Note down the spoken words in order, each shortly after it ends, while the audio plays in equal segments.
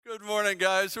Good morning,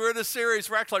 guys. We're in a series.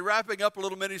 We're actually wrapping up a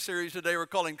little mini-series today we're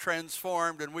calling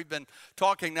Transformed, and we've been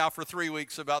talking now for 3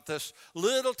 weeks about this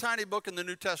little tiny book in the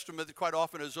New Testament that quite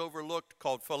often is overlooked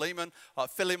called Philemon,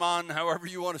 Philemon, however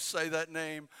you want to say that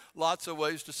name. Lots of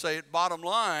ways to say it. Bottom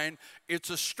line, it's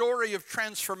a story of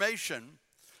transformation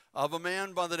of a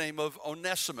man by the name of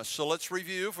Onesimus. So let's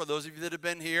review, for those of you that have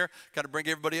been here, kind of bring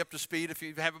everybody up to speed if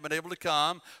you haven't been able to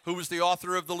come. Who was the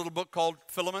author of the little book called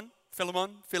Philemon?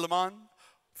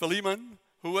 Philemon,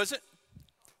 who was it?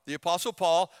 The Apostle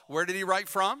Paul. Where did he write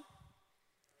from?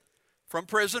 From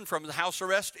prison, from the house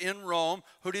arrest in Rome.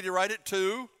 Who did he write it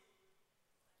to?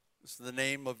 This is the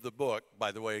name of the book,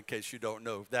 by the way, in case you don't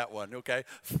know that one, okay?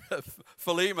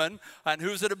 Philemon. And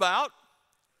who's it about?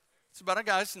 It's about a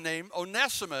guy named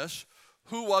Onesimus,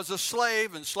 who was a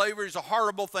slave, and slavery is a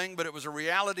horrible thing, but it was a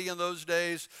reality in those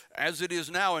days, as it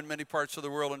is now in many parts of the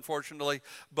world, unfortunately.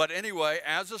 But anyway,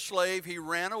 as a slave, he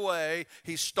ran away.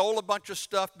 He stole a bunch of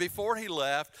stuff before he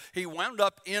left. He wound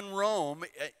up in Rome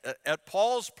at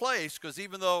Paul's place, because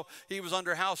even though he was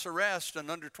under house arrest and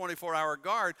under 24-hour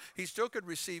guard, he still could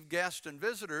receive guests and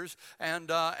visitors,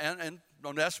 and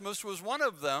Onesimus was one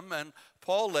of them, and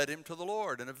Paul led him to the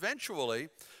Lord, and eventually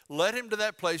led him to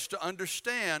that place to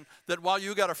understand that while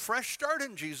you got a fresh start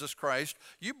in Jesus Christ,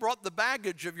 you brought the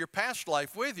baggage of your past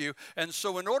life with you, and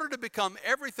so in order to become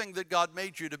everything that God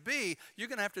made you to be, you're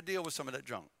going to have to deal with some of that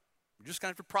junk. You're just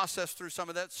going to have to process through some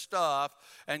of that stuff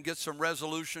and get some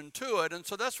resolution to it, and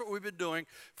so that's what we've been doing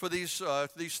for these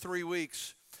 3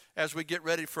 weeks as we get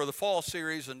ready for the fall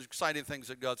series and exciting things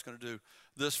that God's going to do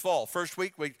this fall. First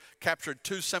week, we captured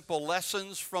 2 simple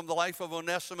lessons from the life of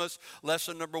Onesimus.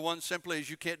 Lesson number 1 simply is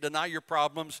you can't deny your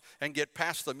problems and get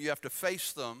past them. You have to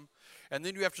face them. And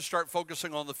then you have to start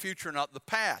focusing on the future, not the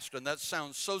past. And that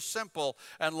sounds so simple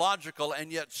and logical, and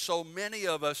yet so many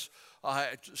of us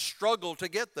struggle to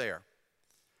get there.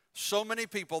 So many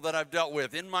people that I've dealt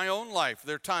with in my own life,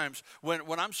 there are times when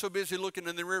I'm so busy looking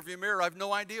in the rearview mirror, I have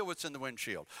no idea what's in the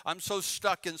windshield. I'm so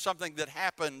stuck in something that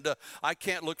happened, I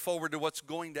can't look forward to what's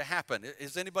going to happen.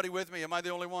 Is anybody with me? Am I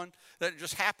the only one? That it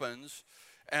just happens.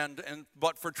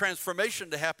 But for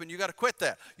transformation to happen, you got to quit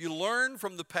that. You learn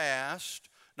from the past,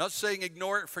 not saying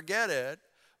ignore it, forget it,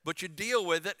 but you deal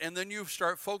with it, and then you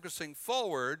start focusing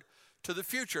forward to the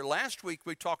future. Last week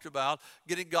we talked about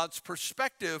getting God's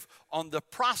perspective on the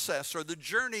process or the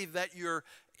journey that you're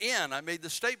in. I made the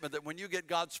statement that when you get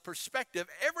God's perspective,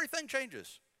 everything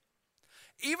changes,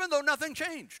 even though nothing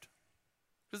changed.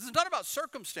 Because it's not about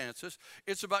circumstances,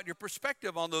 it's about your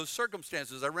perspective on those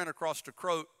circumstances. I ran across a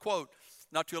quote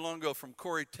not too long ago from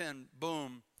Corrie ten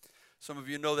Boom. Some of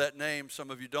you know that name, some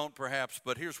of you don't perhaps,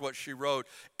 but here's what she wrote.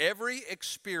 Every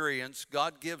experience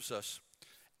God gives us,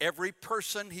 every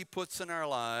person he puts in our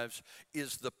lives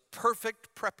is the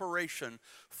perfect preparation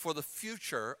for the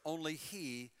future only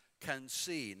he can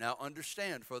see. Now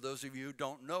understand, for those of you who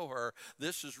don't know her,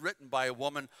 this is written by a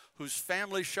woman whose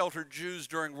family sheltered Jews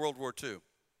during World War II,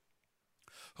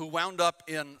 who wound up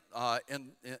in a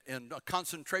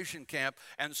concentration camp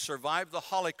and survived the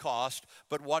Holocaust,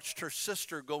 but watched her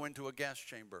sister go into a gas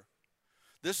chamber.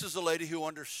 This is a lady who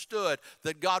understood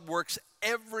that God works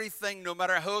everything, no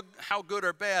matter how good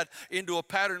or bad, into a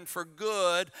pattern for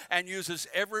good, and uses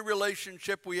every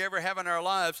relationship we ever have in our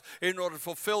lives in order to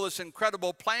fulfill this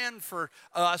incredible plan for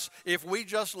us if we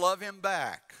just love him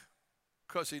back,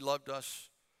 because he loved us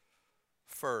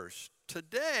first.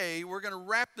 Today, we're going to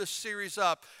wrap this series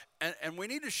up, and we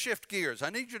need to shift gears. I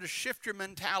need you to shift your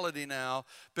mentality now,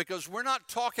 because we're not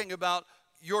talking about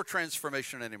your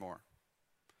transformation anymore.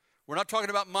 We're not talking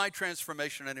about my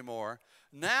transformation anymore.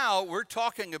 Now we're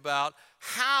talking about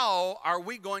how are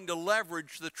we going to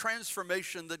leverage the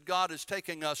transformation that God is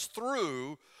taking us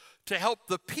through to help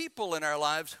the people in our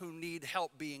lives who need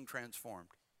help being transformed.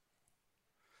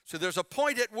 So there's a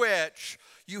point at which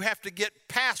you have to get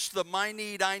past the I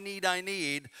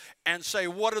need, and say,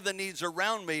 what are the needs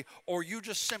around me, or you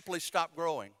just simply stop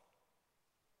growing.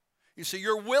 You see,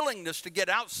 your willingness to get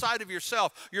outside of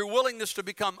yourself, your willingness to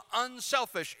become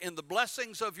unselfish in the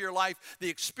blessings of your life, the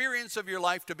experience of your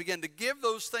life, to begin to give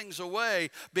those things away,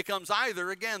 becomes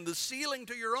either, again, the ceiling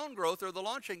to your own growth or the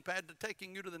launching pad to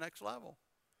taking you to the next level.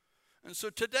 And so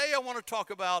today I want to talk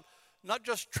about not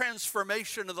just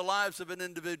transformation of the lives of an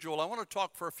individual. I want to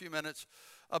talk for a few minutes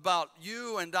about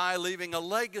you and I leaving a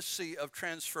legacy of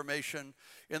transformation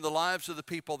in the lives of the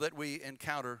people that we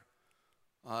encounter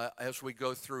as we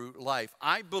go through life.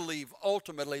 I believe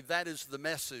ultimately that is the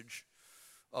message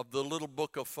of the little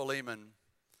book of Philemon.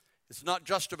 It's not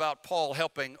just about Paul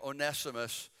helping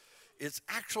Onesimus. It's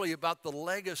actually about the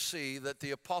legacy that the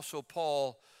Apostle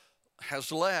Paul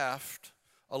has left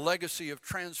a legacy of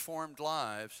transformed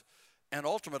lives, and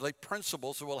ultimately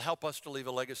principles that will help us to leave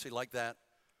a legacy like that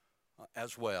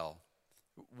as well.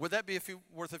 Would that be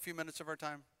worth a few minutes of our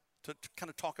time to kind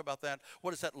of talk about that?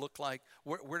 What does that look like?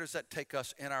 Where does that take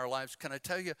us in our lives? Can I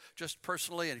tell you just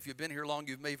personally, and if you've been here long,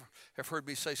 you may have heard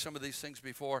me say some of these things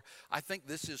before, I think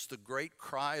this is the great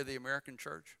cry of the American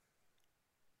church.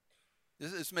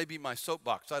 This may be my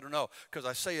soapbox, I don't know, because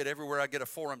I say it everywhere I get a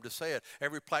forum to say it.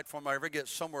 Every platform I ever get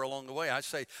somewhere along the way, I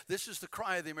say, this is the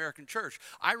cry of the American church.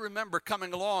 I remember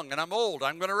coming along, and I'm old,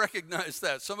 I'm going to recognize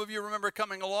that. Some of you remember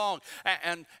coming along,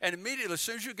 and immediately, as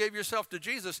soon as you gave yourself to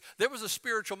Jesus, there was a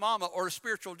spiritual mama or a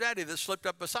spiritual daddy that slipped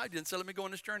up beside you and said, let me go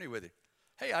on this journey with you.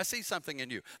 Hey, I see something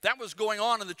in you. That was going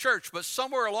on in the church, but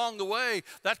somewhere along the way,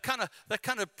 that kind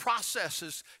of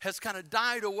process has kind of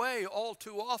died away all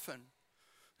too often.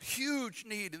 Huge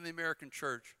need in the American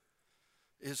church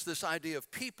is this idea of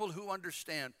people who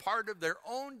understand part of their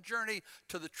own journey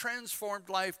to the transformed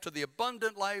life, to the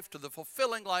abundant life, to the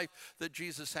fulfilling life that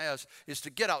Jesus has, is to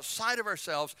get outside of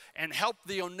ourselves and help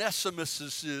the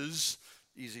Onesimuses,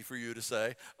 easy for you to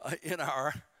say, in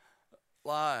our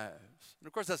lives. And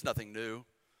of course, that's nothing new.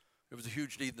 It was a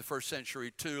huge need in the first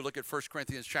century too. Look at 1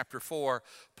 Corinthians chapter 4.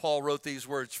 Paul wrote these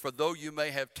words, for though you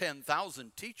may have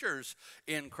 10,000 teachers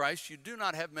in Christ, you do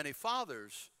not have many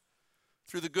fathers.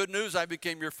 Through the good news, I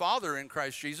became your father in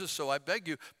Christ Jesus, so I beg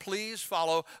you, please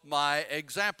follow my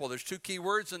example. There's two key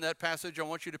words in that passage I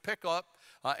want you to pick up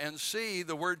and see.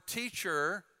 The word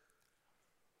teacher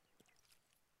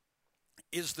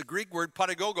is the Greek word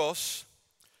pedagogos.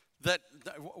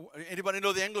 Anybody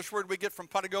know the English word we get from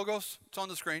pedagogos? It's on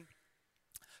the screen.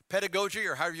 Pedagogy,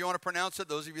 or however you want to pronounce it,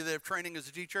 those of you that have training as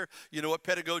a teacher, you know what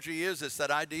pedagogy is. It's that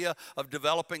idea of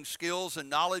developing skills and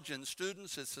knowledge in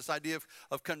students. It's this idea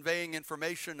of conveying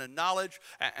information and knowledge,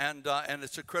 and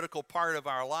it's a critical part of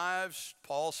our lives.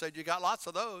 Paul said you got lots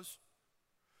of those.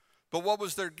 But what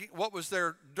was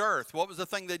their dearth? What was the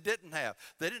thing they didn't have?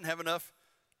 They didn't have enough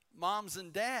moms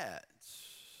and dads.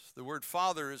 The word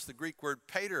father is the Greek word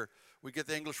pater. We get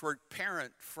the English word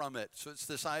parent from it. So it's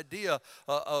this idea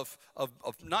of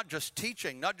not just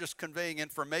teaching, not just conveying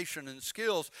information and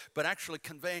skills, but actually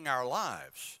conveying our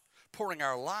lives, pouring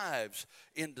our lives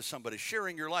into somebody,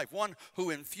 sharing your life. One who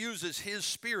infuses his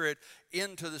spirit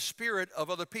into the spirit of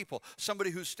other people, somebody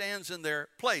who stands in their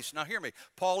place. Now hear me,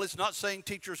 Paul is not saying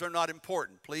teachers are not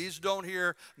important. Please don't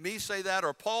hear me say that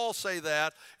or Paul say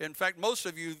that. In fact, most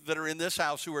of you that are in this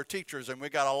house who are teachers, and we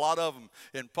got a lot of them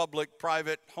in public,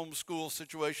 private, homeschool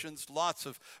situations, lots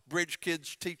of Bridge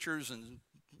Kids teachers and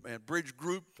Bridge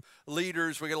group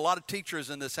leaders. We get a lot of teachers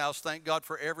in this house. Thank God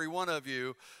for every one of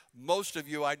you. Most of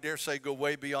you, I dare say, go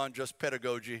way beyond just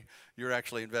pedagogy. You're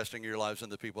actually investing your lives in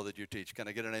the people that you teach. Can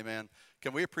I get an amen?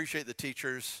 Can we appreciate the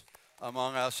teachers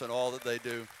among us and all that they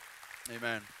do?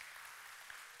 Amen.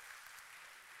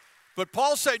 But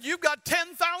Paul said, you've got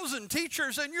 10,000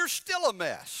 teachers and you're still a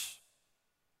mess.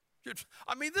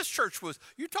 I mean, this church was,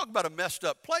 you talk about a messed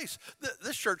up place.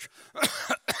 This church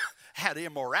had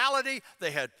immorality. They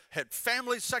had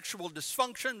family sexual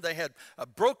dysfunction. They had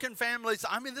broken families.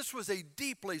 I mean, this was a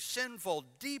deeply sinful,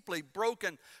 deeply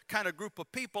broken kind of group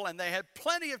of people, and they had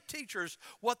plenty of teachers.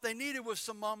 What they needed was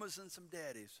some mamas and some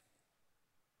daddies.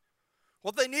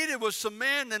 What they needed was some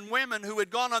men and women who had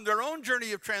gone on their own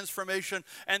journey of transformation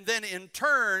and then in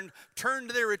turn turned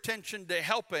their attention to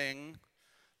helping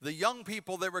the young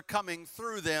people that were coming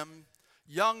through them,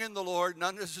 young in the Lord,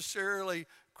 not necessarily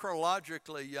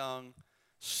chronologically young,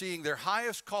 seeing their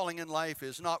highest calling in life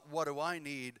is not what do I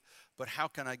need, but how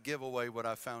can I give away what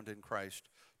I found in Christ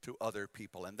to other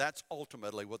people. And that's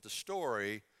ultimately what the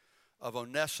story of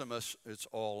Onesimus is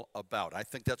all about. I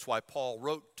think that's why Paul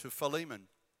wrote to Philemon.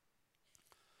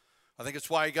 I think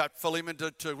it's why he got Philemon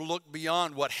to look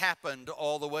beyond what happened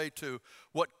all the way to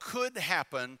what could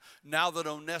happen now that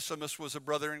Onesimus was a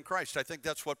brother in Christ. I think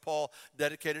that's what Paul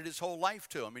dedicated his whole life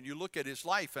to. I mean, you look at his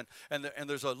life, and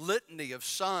there's a litany of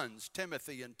sons,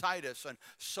 Timothy and Titus, and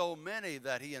so many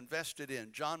that he invested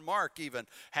in. John Mark even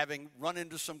having run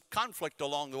into some conflict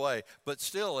along the way, but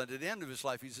still at the end of his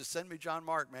life, he says, send me John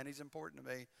Mark, man, he's important to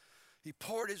me. He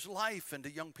poured his life into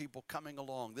young people coming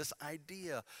along. This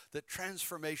idea that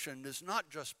transformation is not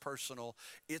just personal,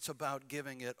 it's about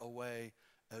giving it away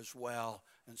as well.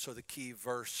 And so the key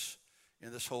verse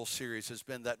in this whole series has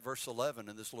been that verse 11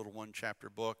 in this little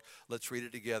one-chapter book. Let's read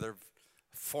it together.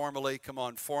 Formerly, come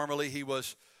on, formerly he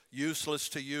was useless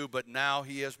to you, but now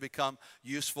he has become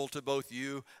useful to both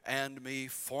you and me.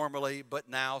 Formerly, but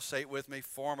now, say it with me,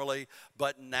 formerly,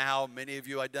 but now. Many of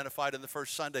you identified in the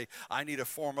first Sunday, I need a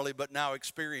formerly, but now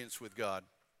experience with God.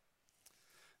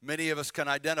 Many of us can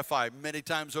identify many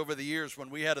times over the years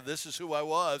when we had a this is who I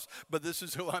was, but this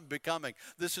is who I'm becoming.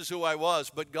 This is who I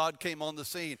was, but God came on the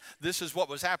scene. This is what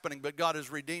was happening, but God has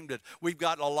redeemed it. We've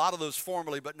got a lot of those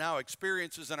formerly, but now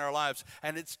experiences in our lives,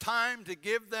 and it's time to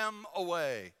give them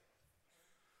away.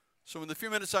 So in the few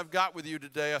minutes I've got with you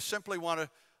today, I simply want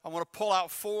to pull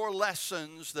out 4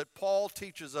 lessons that Paul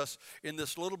teaches us in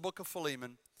this little book of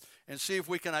Philemon, and see if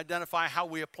we can identify how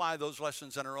we apply those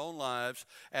lessons in our own lives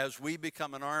as we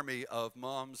become an army of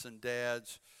moms and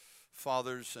dads,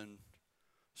 fathers and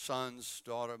sons,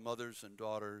 mothers and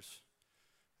daughters,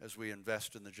 as we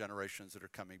invest in the generations that are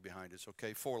coming behind us.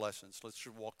 Okay, 4 lessons. Let's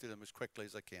just walk through them as quickly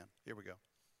as I can. Here we go.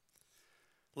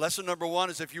 Lesson number 1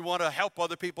 is if you want to help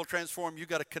other people transform, you've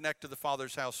got to connect to the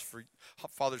Father's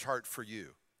heart for you.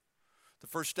 The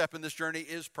first step in this journey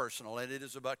is personal, and it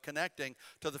is about connecting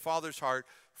to the Father's heart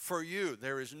for you.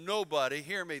 There is nobody,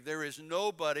 hear me, there is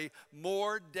nobody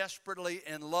more desperately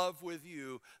in love with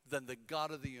you than the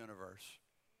God of the universe.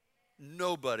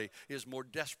 Nobody is more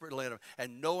desperately in love.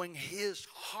 And knowing His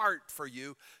heart for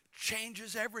you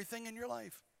changes everything in your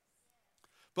life.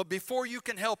 But before you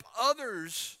can help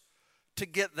others to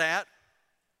get that,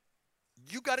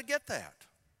 you got to get that.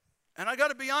 And I got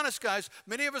to be honest, guys,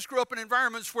 many of us grew up in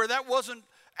environments where that wasn't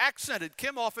accented.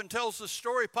 Kim often tells the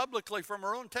story publicly from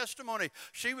her own testimony.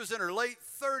 She was in her late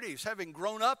 30s, having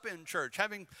grown up in church,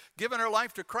 having given her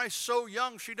life to Christ so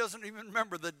young she doesn't even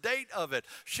remember the date of it.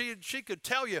 She could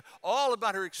tell you all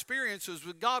about her experiences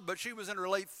with God, but she was in her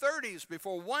late 30s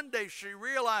before one day she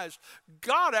realized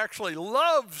God actually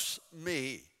loves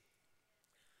me.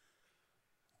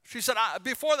 She said,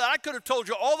 before that, I could have told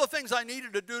you all the things I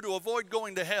needed to do to avoid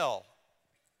going to hell.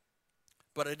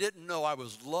 But I didn't know I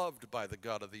was loved by the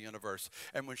God of the universe.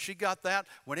 And when she got that,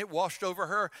 when it washed over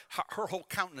her, her whole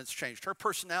countenance changed. Her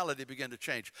personality began to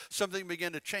change. Something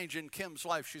began to change in Kim's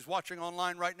life. She's watching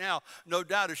online right now, no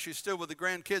doubt, as she's still with the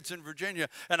grandkids in Virginia.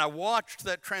 And I watched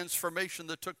that transformation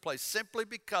that took place simply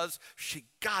because she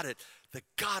got it. The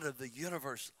God of the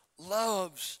universe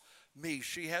loves me.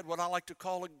 She had what I like to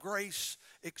call a grace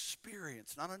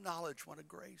experience, not a knowledge one, a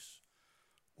grace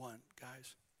one,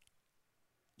 guys.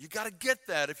 You got to get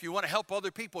that if you want to help other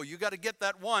people. You got to get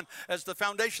that one as the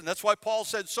foundation. That's why Paul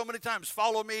said so many times,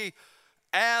 follow me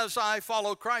as I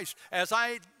follow Christ. As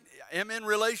I am in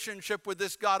relationship with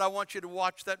this God, I want you to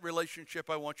watch that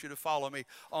relationship. I want you to follow me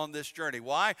on this journey.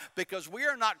 Why? Because we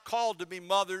are not called to be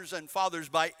mothers and fathers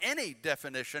by any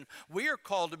definition. We are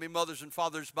called to be mothers and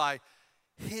fathers by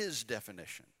His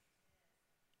definition.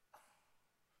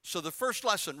 So the first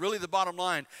lesson, really the bottom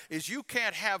line, is you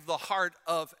can't have the heart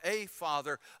of a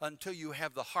father until you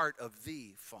have the heart of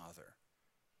the Father.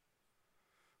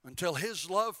 Until His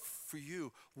love for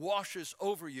you washes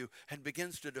over you and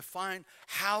begins to define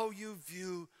how you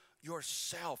view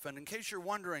yourself. And in case you're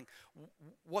wondering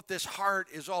what this heart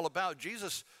is all about,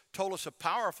 Jesus told us a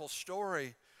powerful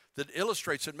story that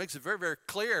illustrates it, makes it very, very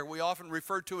clear. We often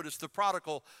refer to it as the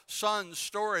prodigal son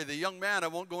story. The young man, I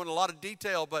won't go into a lot of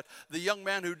detail, but the young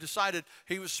man who decided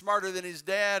he was smarter than his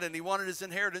dad and he wanted his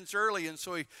inheritance early. And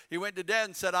so he went to dad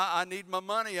and said, I need my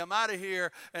money. I'm out of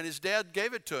here. And his dad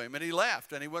gave it to him and he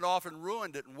left. And he went off and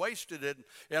ruined it and wasted it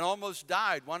and almost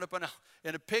died. Wound up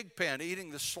in a pig pen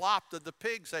eating the slop that the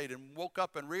pigs ate and woke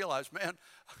up and realized, man,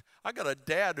 I got a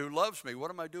dad who loves me. What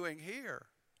am I doing here?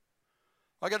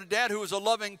 I got a dad who was a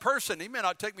loving person. He may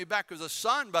not take me back as a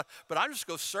son, but I just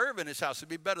go serve in his house. It'd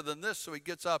be better than this. So he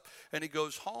gets up and he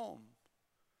goes home.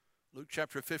 Luke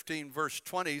chapter 15, verse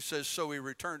 20 says, so he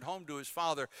returned home to his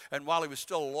father, and while he was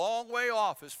still a long way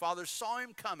off, his father saw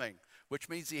him coming, which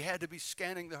means he had to be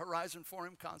scanning the horizon for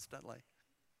him constantly.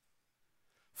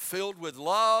 Filled with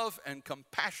love and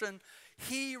compassion,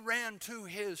 he ran to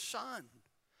his son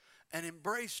and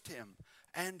embraced him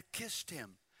and kissed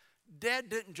him. Dad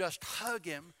didn't just hug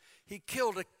him. He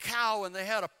killed a cow and they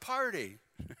had a party.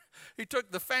 He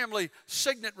took the family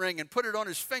signet ring and put it on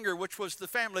his finger, which was the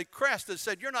family crest, that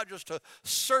said, you're not just a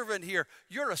servant here.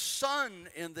 You're a son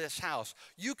in this house.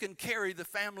 You can carry the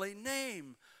family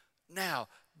name now.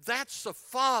 That's the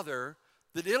father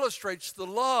that illustrates the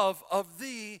love of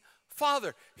the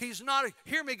Father. He's not,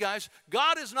 hear me guys,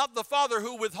 God is not the Father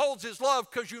who withholds His love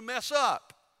because you mess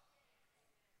up.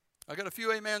 I got a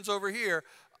few amens over here.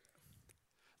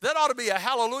 That ought to be a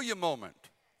hallelujah moment.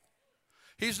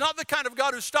 He's not the kind of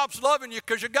God who stops loving you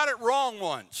because you got it wrong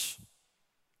once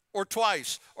or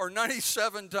twice or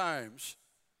 97 times.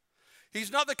 He's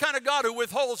not the kind of God who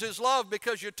withholds his love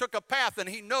because you took a path and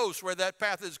he knows where that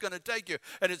path is going to take you.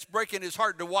 And it's breaking his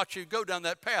heart to watch you go down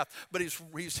that path. But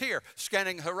he's here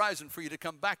scanning the horizon for you to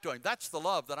come back to him. That's the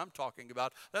love that I'm talking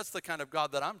about. That's the kind of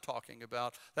God that I'm talking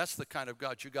about. That's the kind of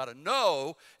God you got to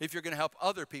know if you're going to help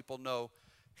other people know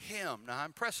him. Now,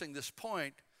 I'm pressing this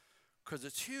point because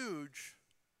it's huge.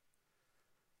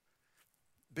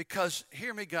 Because,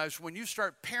 hear me guys, when you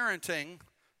start parenting,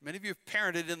 many of you have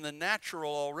parented in the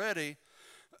natural already.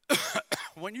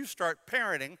 When you start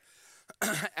parenting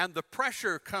and the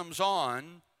pressure comes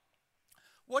on,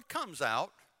 what comes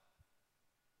out?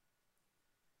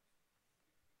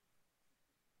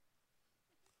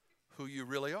 Who you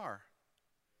really are.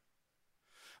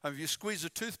 If you squeeze a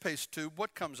toothpaste tube,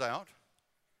 what comes out?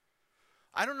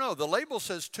 I don't know. The label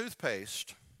says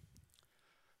toothpaste,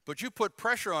 but you put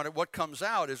pressure on it, what comes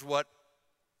out is what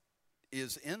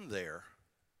is in there.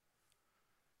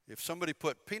 If somebody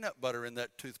put peanut butter in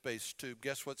that toothpaste tube,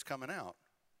 guess what's coming out?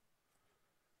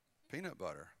 Peanut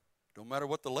butter. No matter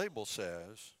what the label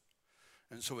says.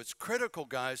 And so it's critical,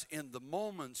 guys, in the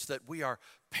moments that we are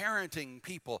parenting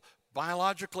people,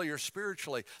 biologically or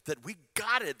spiritually, that we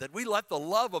got it, that we let the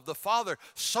love of the Father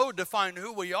so define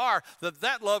who we are, that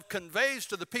that love conveys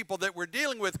to the people that we're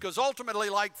dealing with, because ultimately,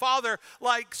 like Father,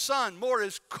 like Son, more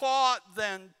is caught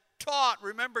than taught.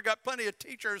 Remember, got plenty of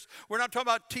teachers. We're not talking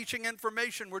about teaching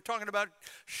information. We're talking about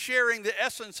sharing the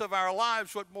essence of our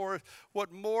lives.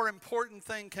 What more important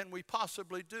thing can we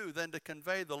possibly do than to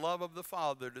convey the love of the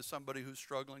Father to somebody who's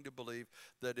struggling to believe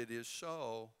that it is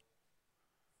so?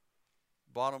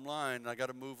 Bottom line, I got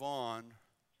to move on.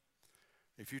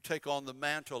 If you take on the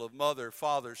mantle of mother,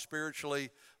 father, spiritually,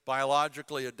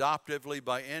 biologically, adoptively,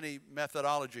 by any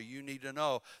methodology, you need to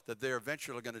know that they're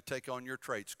eventually going to take on your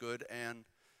traits, good and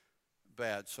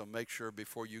bad. So make sure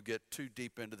before you get too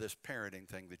deep into this parenting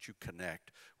thing that you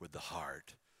connect with the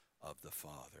heart of the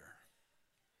Father.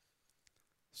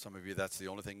 Some of you, that's the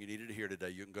only thing you needed to hear today.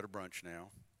 You can go to brunch now.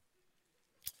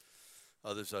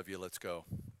 Others of you, let's go.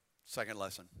 Second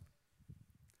lesson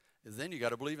is then you got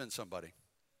to believe in somebody.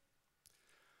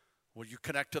 Well, you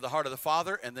connect to the heart of the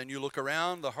Father, and then you look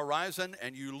around the horizon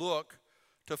and you look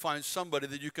to find somebody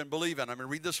that you can believe in. I'm going to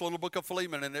read this little book of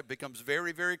Philemon, and it becomes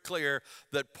very, very clear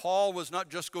that Paul was not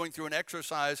just going through an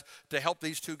exercise to help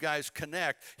these two guys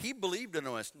connect. He believed in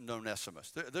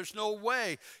Onesimus. There's no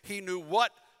way he knew what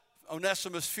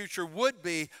Onesimus' future would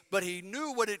be, but he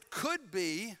knew what it could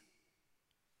be.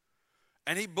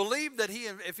 And he believed that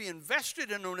if he invested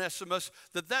in Onesimus,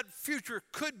 that future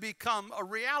could become a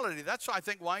reality. That's, I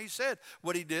think, why he said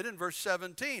what he did in verse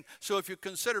 17. So if you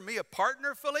consider me a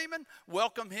partner, Philemon,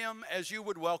 welcome him as you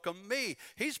would welcome me.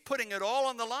 He's putting it all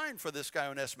on the line for this guy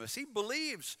Onesimus. He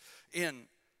believes in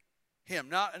him.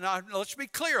 Now let's be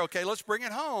clear, okay? Let's bring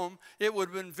it home. It would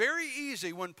have been very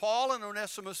easy when Paul and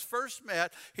Onesimus first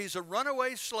met. He's a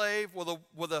runaway slave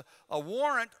with a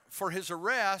warrant for his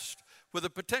arrest, with a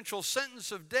potential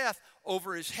sentence of death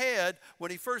over his head.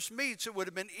 When he first meets, it would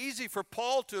have been easy for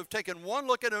Paul to have taken one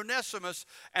look at Onesimus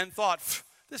and thought,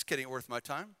 this kid ain't worth my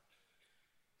time.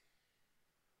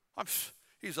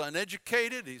 He's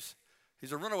uneducated. He's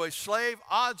a runaway slave.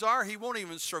 Odds are he won't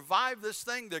even survive this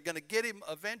thing. They're going to get him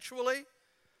eventually.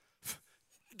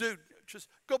 Dude, just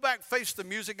go back, face the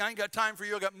music. I ain't got time for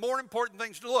you. I got more important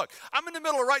things to look. I'm in the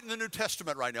middle of writing the New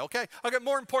Testament right now, okay? I got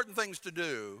more important things to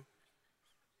do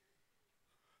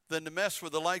than to mess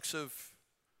with the likes of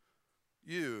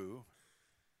you.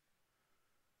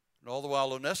 And all the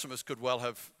while, Onesimus could well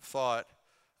have thought,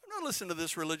 I'm not listening to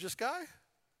this religious guy.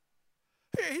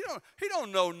 He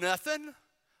don't know nothing.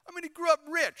 I mean, he grew up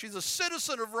rich. He's a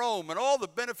citizen of Rome and all the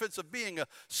benefits of being a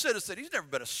citizen. He's never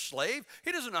been a slave.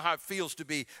 He doesn't know how it feels to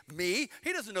be me.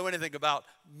 He doesn't know anything about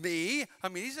me. I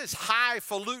mean, he's this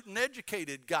highfalutin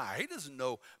educated guy. He doesn't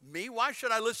know me. Why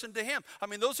should I listen to him? I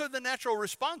mean, those are the natural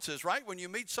responses, right? When you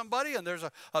meet somebody and there's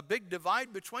a big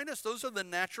divide between us, those are the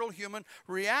natural human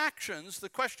reactions. The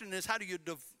question is, how do you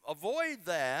avoid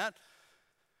that?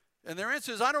 And their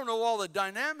answer is, I don't know all the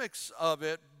dynamics of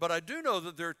it, but I do know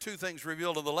that there are two things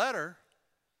revealed in the letter.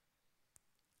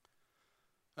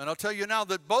 And I'll tell you now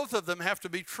that both of them have to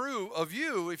be true of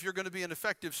you if you're going to be an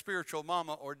effective spiritual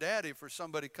mama or daddy for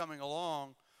somebody coming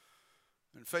along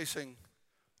and facing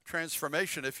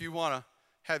transformation. If you want to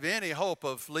have any hope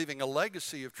of leaving a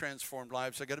legacy of transformed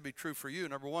lives, they've got to be true for you.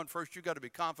 Number one, first, you've got to be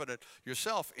confident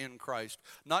yourself in Christ,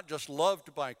 not just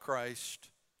loved by Christ,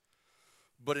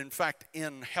 but in fact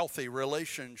in healthy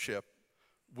relationship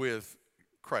with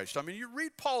Christ. I mean, you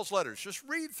read Paul's letters, just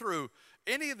read through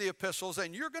any of the epistles,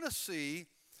 and you're going to see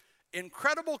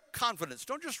incredible confidence.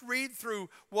 Don't just read through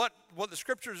what the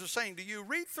scriptures are saying to you.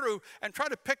 Read through and try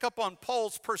to pick up on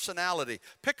Paul's personality.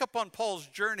 Pick up on Paul's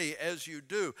journey as you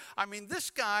do. I mean, this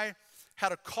guy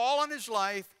had a call on his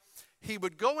life. He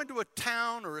would go into a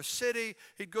town or a city.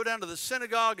 He'd go down to the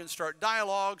synagogue and start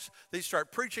dialogues. They'd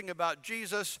start preaching about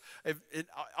Jesus.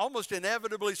 Almost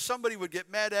inevitably, somebody would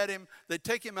get mad at him. They'd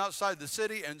take him outside the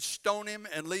city and stone him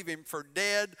and leave him for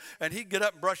dead. And he'd get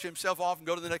up and brush himself off and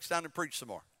go to the next town and preach some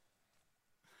more.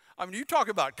 I mean, you talk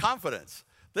about confidence.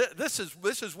 This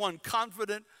is one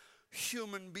confident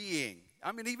human being.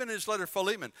 I mean, even in his letter to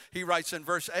Philemon, he writes in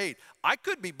verse 8, I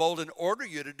could be bold and order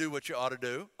you to do what you ought to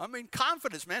do. I mean,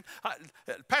 confidence, man.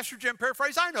 Pastor Jim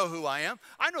paraphrase, I know who I am.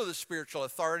 I know the spiritual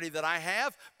authority that I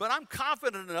have, but I'm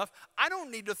confident enough, I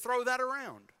don't need to throw that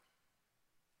around.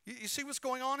 You see what's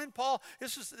going on in Paul?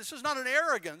 This is not an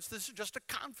arrogance. This is just a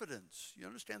confidence. You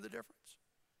understand the difference?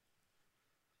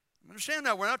 Understand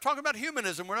that. We're not talking about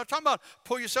humanism. We're not talking about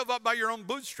pull yourself up by your own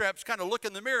bootstraps, kind of look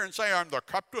in the mirror and say, I'm the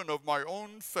captain of my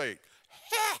own fate.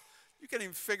 You can't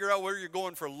even figure out where you're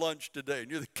going for lunch today,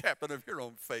 and you're the captain of your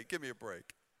own fate. Give me a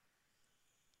break.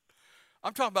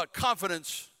 I'm talking about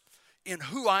confidence in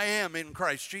who I am in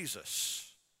Christ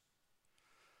Jesus.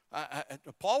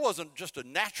 Paul wasn't just a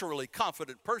naturally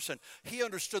confident person. He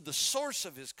understood the source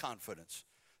of his confidence.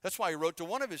 That's why he wrote to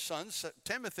one of his sons,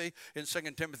 Timothy, in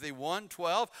 2 Timothy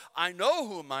 1:12, I know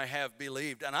whom I have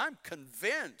believed, and I'm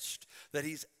convinced that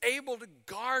he's able to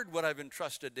guard what I've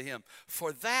entrusted to him.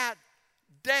 For that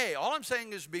day, all I'm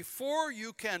saying is before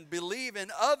you can believe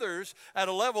in others at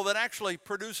a level that actually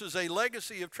produces a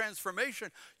legacy of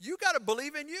transformation, you got to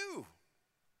believe in you.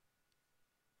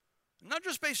 Not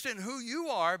just based on who you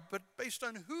are, but based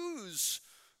on whose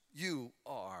you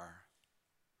are.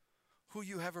 Who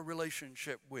you have a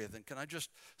relationship with. And can I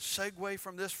just segue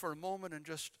from this for a moment and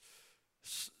just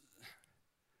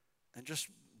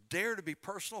dare to be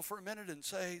personal for a minute and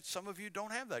say some of you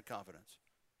don't have that confidence.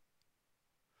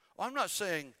 Well, I'm not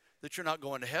saying that you're not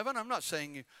going to heaven. I'm not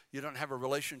saying you don't have a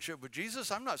relationship with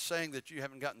Jesus. I'm not saying that you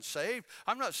haven't gotten saved.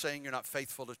 I'm not saying you're not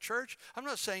faithful to church. I'm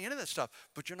not saying any of that stuff,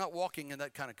 but you're not walking in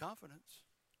that kind of confidence.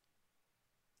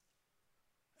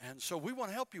 And so we want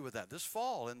to help you with that. This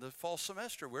fall, in the fall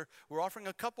semester, we're offering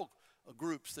a couple of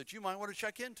groups that you might want to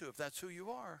check into if that's who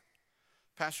you are.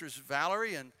 Pastors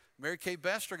Valerie and Mary Kay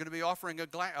Best are going to be offering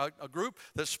a group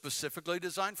that's specifically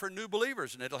designed for new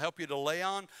believers, and it'll help you to lay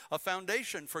on a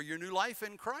foundation for your new life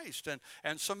in Christ.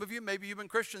 And some of you, maybe you've been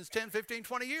Christians 10, 15,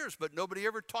 20 years, but nobody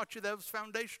ever taught you those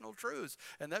foundational truths,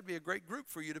 and that'd be a great group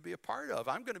for you to be a part of.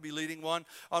 I'm going to be leading one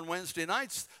on Wednesday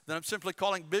nights that I'm simply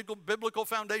calling Biblical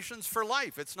Foundations for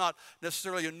Life. It's not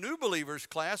necessarily a new believers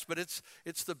class, but it's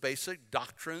the basic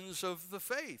doctrines of the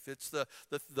faith. It's the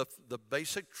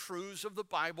basic truths of the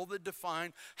Bible that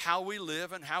define how we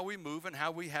live and how we move and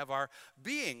how we have our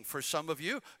being. For some of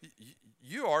you,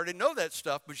 you already know that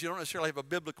stuff, but you don't necessarily have a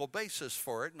biblical basis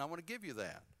for it, and I want to give you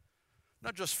that.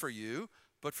 Not just for you,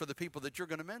 but for the people that you're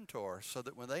going to mentor, so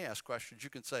that when they ask questions, you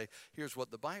can say, here's what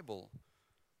the Bible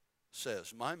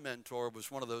says. My mentor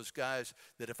was one of those guys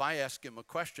that if I asked him a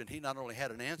question, he not only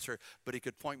had an answer, but he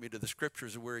could point me to the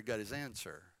scriptures of where he got his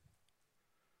answer.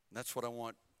 And that's what I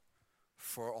want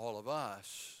for all of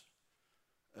us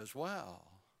as well.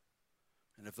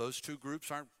 And if those two groups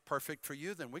aren't perfect for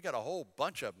you, then we got a whole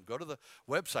bunch of them. Go to the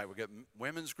website. We got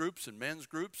women's groups and men's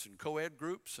groups and co-ed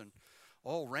groups and a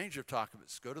whole range of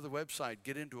topics. Go to the website,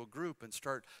 get into a group, and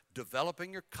start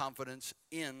developing your confidence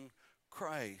in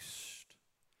Christ,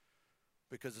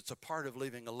 because it's a part of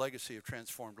leaving a legacy of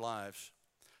transformed lives.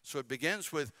 So it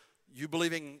begins with you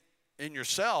believing in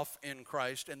yourself in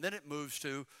Christ, and then it moves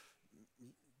to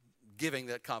giving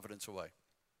that confidence away.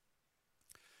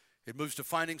 It moves to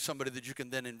finding somebody that you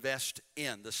can then invest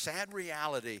in. The sad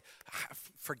reality,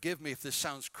 forgive me if this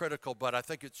sounds critical, but I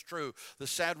think it's true. The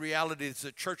sad reality is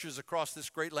that churches across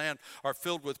this great land are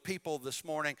filled with people this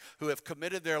morning who have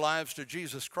committed their lives to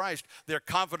Jesus Christ. They're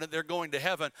confident they're going to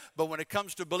heaven, but when it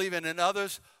comes to believing in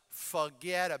others,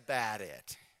 forget about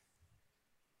it.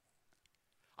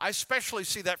 I especially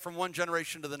see that from one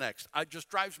generation to the next. It just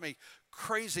drives me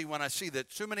crazy when I see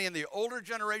that too many in the older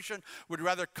generation would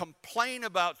rather complain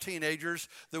about teenagers,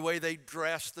 the way they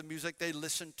dress, the music they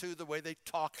listen to, the way they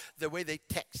talk, the way they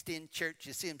text in church.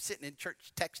 You see them sitting in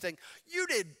church texting. You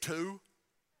did too.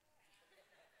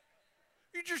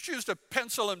 You just used a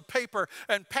pencil and paper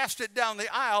and passed it down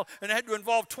the aisle and had to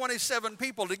involve 27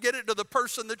 people to get it to the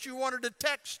person that you wanted to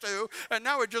text to, and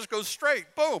now it just goes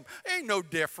straight. Boom. Ain't no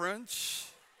difference.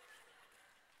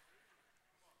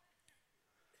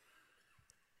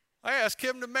 I asked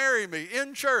him to marry me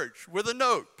in church with a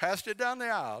note, passed it down the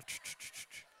aisle.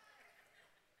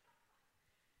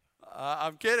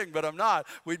 I'm kidding, but I'm not.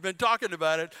 We'd been talking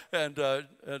about it, and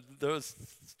those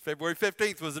February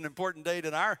 15th was an important date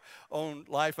in our own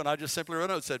life, and I just simply wrote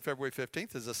a note, said February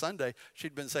 15th is a Sunday.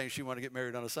 She'd been saying she wanted to get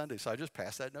married on a Sunday, so I just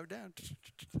passed that note down.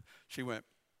 She went.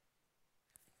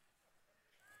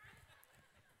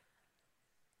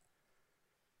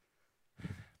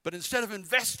 But instead of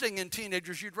investing in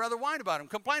teenagers, you'd rather whine about them,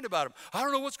 complain about them. I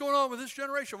don't know what's going on with this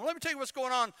generation. Well, let me tell you what's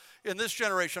going on in this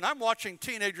generation. I'm watching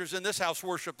teenagers in this house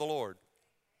worship the Lord.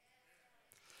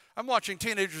 I'm watching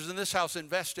teenagers in this house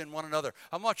invest in one another.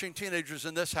 I'm watching teenagers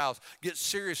in this house get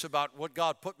serious about what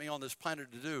God put me on this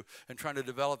planet to do and trying to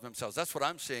develop themselves. That's what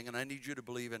I'm seeing, and I need you to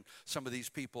believe in some of these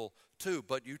people too.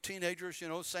 But you teenagers, you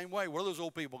know, same way. What do those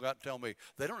old people got to tell me?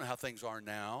 They don't know how things are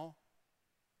now.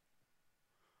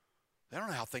 They don't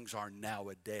know how things are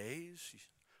nowadays.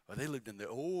 Well, they lived in the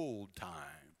old times.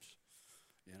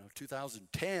 You know,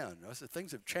 2010.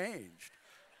 Things have changed.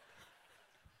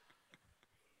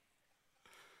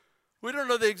 We don't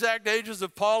know the exact ages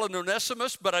of Paul and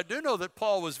Onesimus, but I do know that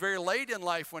Paul was very late in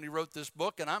life when he wrote this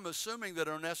book, and I'm assuming that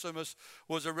Onesimus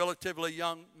was a relatively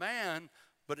young man,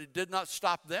 but it did not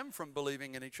stop them from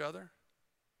believing in each other.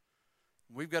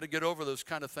 We've got to get over those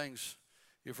kind of things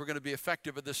if we're going to be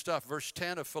effective at this stuff. Verse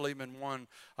 10 of Philemon 1,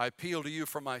 I appeal to you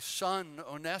for my son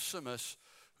Onesimus,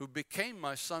 who became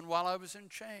my son while I was in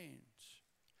chains.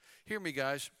 Hear me,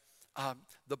 guys.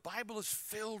 The Bible is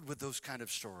filled with those kind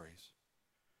of stories.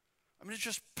 I mean, it's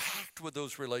just packed with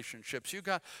those relationships. You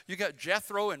got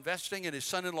Jethro investing in his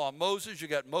son-in-law Moses. You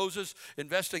got Moses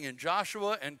investing in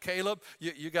Joshua and Caleb.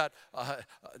 You got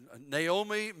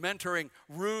Naomi mentoring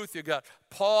Ruth. You got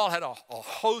Paul had a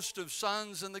host of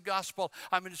sons in the gospel.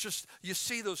 I mean, it's just, you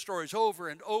see those stories over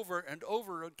and over and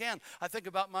over again. I think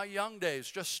about my young days,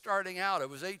 just starting out. I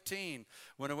was 18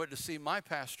 when I went to see my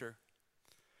pastor.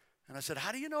 And I said,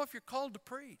 how do you know if you're called to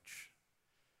preach?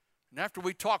 And after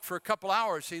we talked for a couple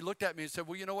hours, he looked at me and said,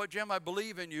 well, you know what, Jim, I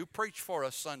believe in you. Preach for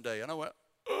us Sunday. And I went,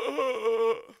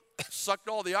 sucked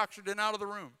all the oxygen out of the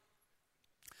room.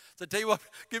 So I tell you what,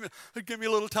 give me a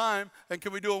little time, and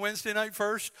can we do a Wednesday night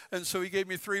first? And so he gave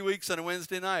me 3 weeks on a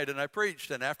Wednesday night, and I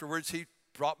preached. And afterwards, he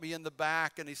brought me in the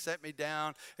back, and he set me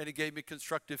down, and he gave me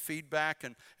constructive feedback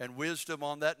and wisdom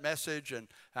on that message. And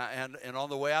on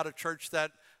the way out of church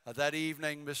that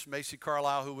evening, Miss Macy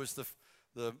Carlisle, who was the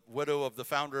widow of the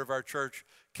founder of our church,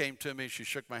 came to me. She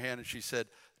shook my hand and she said,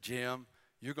 Jim,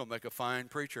 you're going to make a fine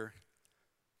preacher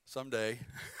someday.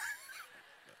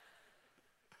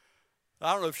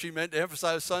 I don't know if she meant to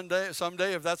emphasize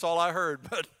someday, if that's all I heard,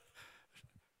 but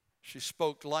she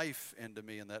spoke life into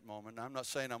me in that moment. I'm not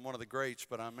saying I'm one of the greats,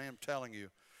 but I am telling you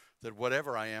that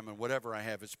whatever I am and whatever I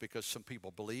have, it's because some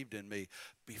people believed in me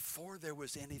before there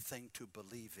was anything to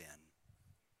believe in.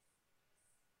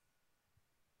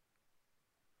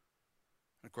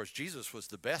 And of course, Jesus was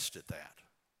the best at that.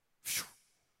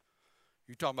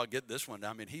 You're talking about getting this one.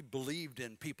 I mean, he believed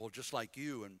in people just like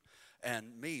you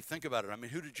and me. Think about it. I mean,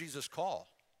 who did Jesus call?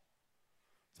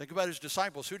 Think about his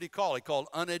disciples. Who did he call? He called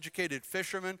uneducated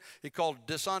fishermen. He called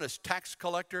dishonest tax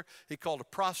collector. He called a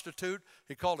prostitute.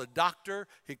 He called a doctor.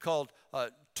 He called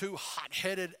two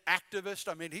hot-headed activists.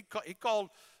 I mean, he called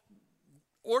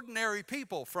ordinary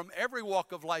people from every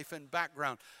walk of life and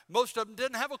background. Most of them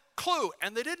didn't have a clue,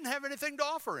 and they didn't have anything to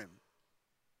offer him.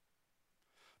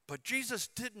 But Jesus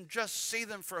didn't just see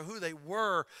them for who they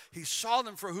were. He saw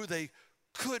them for who they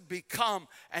could become,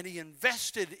 and he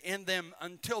invested in them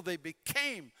until they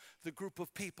became the group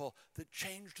of people that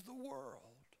changed the world.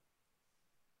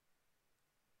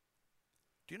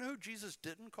 Do you know who Jesus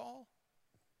didn't call?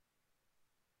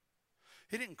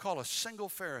 He didn't call a single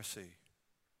Pharisee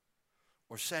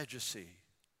or Sadducee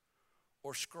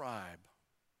or scribe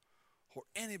or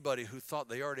anybody who thought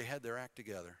they already had their act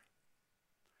together,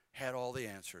 had all the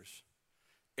answers,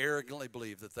 arrogantly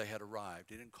believed that they had arrived.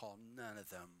 He didn't call none of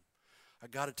them. I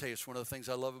got to tell you, it's one of the things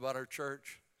I love about our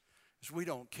church is we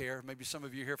don't care. Maybe some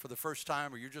of you are here for the first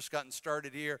time, or you're just gotten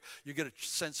started here. You get a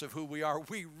sense of who we are.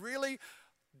 We really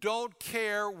don't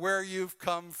care where you've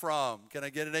come from. Can I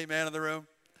get an amen in the room?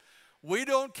 We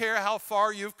don't care how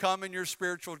far you've come in your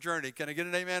spiritual journey. Can I get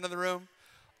an amen in the room?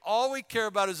 All we care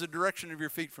about is the direction of your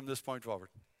feet from this point forward.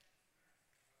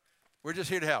 We're just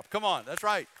here to help. Come on, that's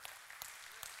right.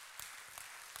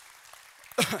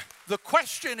 The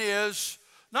question is,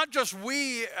 not just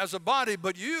we as a body,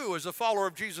 but you as a follower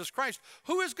of Jesus Christ,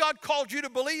 who has God called you to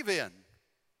believe in?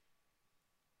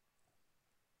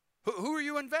 Who are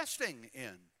you investing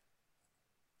in?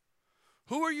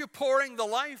 Who are you pouring the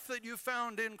life that you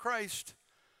found in Christ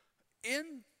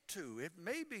into? It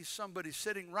may be somebody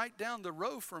sitting right down the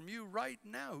row from you right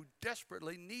now who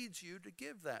desperately needs you to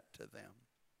give that to them.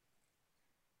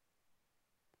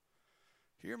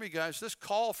 Hear me, guys. This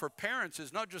call for parents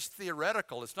is not just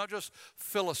theoretical. It's not just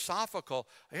philosophical.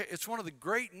 It's one of the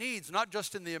great needs, not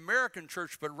just in the American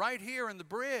church, but right here in the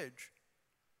Bridge.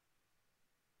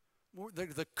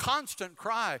 The constant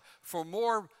cry for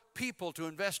more people to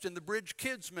invest in the Bridge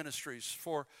Kids ministries,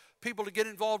 for people to get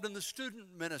involved in the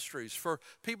student ministries, for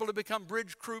people to become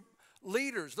Bridge group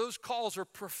leaders. Those calls are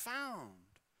profound.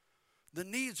 The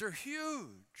needs are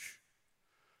huge.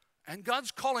 And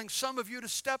God's calling some of you to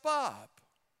step up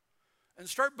and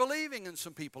start believing in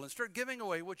some people and start giving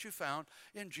away what you found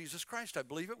in Jesus Christ. I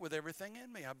believe it with everything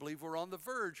in me. I believe we're on the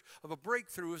verge of a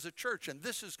breakthrough as a church, and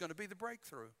this is going to be the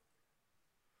breakthrough.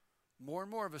 More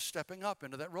and more of us stepping up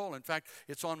into that role. In fact,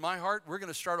 it's on my heart. We're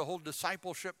going to start a whole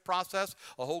discipleship process,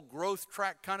 a whole growth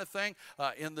track kind of thing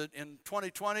in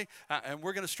 2020. And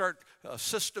we're going to start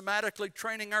systematically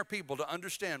training our people to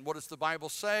understand, what does the Bible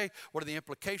say? What are the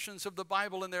implications of the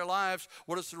Bible in their lives?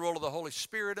 What is the role of the Holy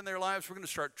Spirit in their lives? We're going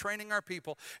to start training our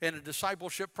people in a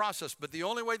discipleship process. But the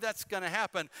only way that's going to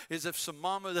happen is if some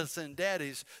mamas and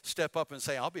daddies step up and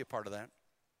say, I'll be a part of that.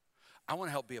 I want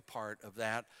to help be a part of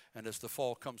that. And as the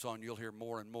fall comes on, you'll hear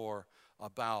more and more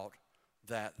about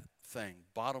that thing.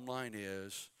 Bottom line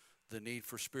is, the need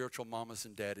for spiritual mamas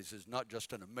and daddies is not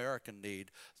just an American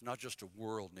need. It's not just a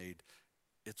world need.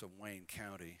 It's a Wayne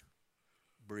County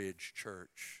Bridge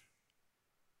Church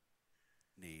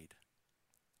need.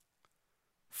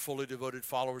 Fully devoted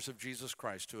followers of Jesus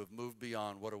Christ who have moved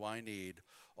beyond what do I need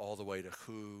all the way to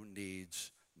who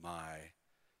needs my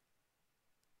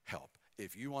help.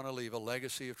 If you want to leave a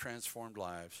legacy of transformed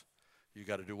lives, you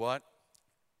got to do what?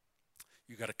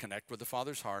 You got to connect with the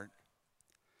Father's heart.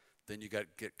 Then you got to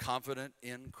get confident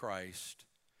in Christ.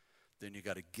 Then you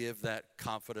got to give that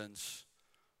confidence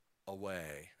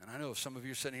away. And I know some of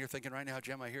you are sitting here thinking right now,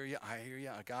 Jim, I hear you,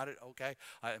 I got it, okay,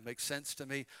 it makes sense to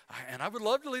me. And I would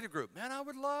love to lead a group. Man, I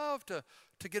would love to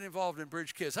get involved in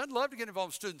Bridge Kids. I'd love to get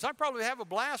involved in students. I'd probably have a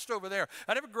blast over there.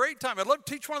 I'd have a great time. I'd love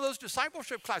to teach one of those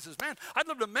discipleship classes. Man, I'd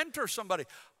love to mentor somebody.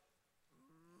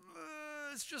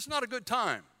 It's just not a good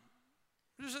time.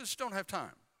 I just don't have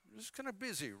time. I'm just kind of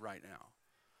busy right now.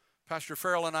 Pastor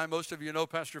Farrell and I, most of you know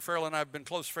Pastor Farrell and I have been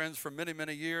close friends for many,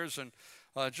 many years. And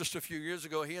just a few years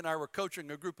ago, he and I were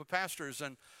coaching a group of pastors,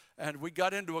 and we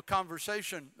got into a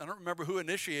conversation. I don't remember who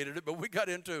initiated it, but we got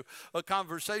into a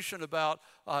conversation about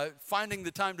finding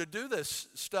the time to do this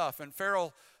stuff. And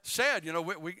Farrell said, you know,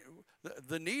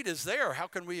 the need is there. How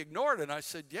can we ignore it? And I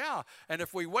said, yeah. And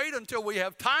if we wait until we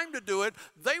have time to do it,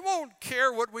 they won't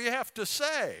care what we have to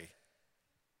say.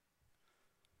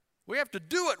 We have to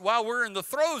do it while we're in the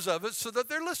throes of it so that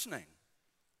they're listening.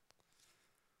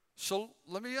 So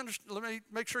let me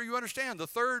make sure you understand. The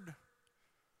third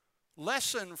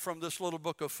lesson from this little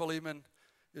book of Philemon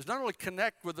is not only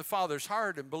connect with the Father's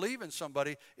heart and believe in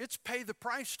somebody, it's pay the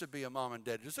price to be a mom and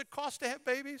dad. Does it cost to have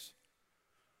babies?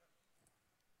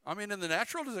 I mean, in the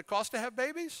natural, does it cost to have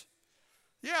babies?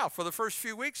 Yeah, for the first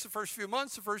few weeks, the first few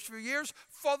months, the first few years,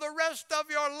 for the rest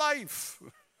of your life.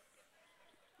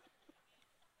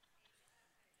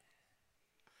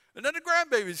 And then the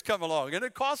grandbabies come along, and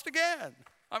it costs again.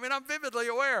 I mean, I'm vividly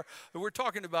aware that we're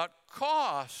talking about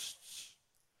costs.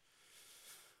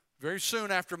 Very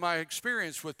soon after my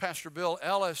experience with Pastor Bill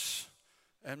Ellis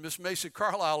and Miss Macy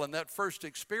Carlisle in that first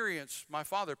experience, my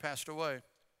father passed away.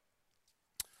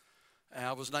 And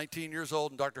I was 19 years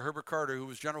old, and Dr. Herbert Carter, who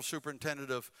was general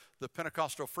superintendent of the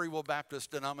Pentecostal Free Will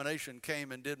Baptist denomination,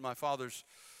 came and did my father's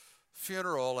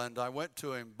funeral, and I went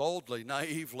to him boldly,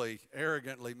 naively,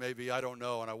 arrogantly, maybe, I don't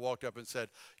know, and I walked up and said,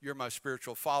 "You're my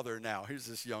spiritual father now." Here's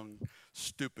this young,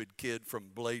 stupid kid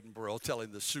from Bladenboro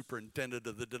telling the superintendent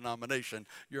of the denomination,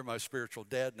 "You're my spiritual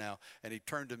dad now." And he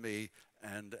turned to me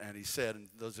and he said, and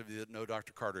those of you that know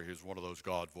Dr. Carter, he's one of those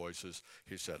God voices,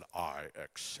 he said, "I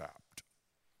accept."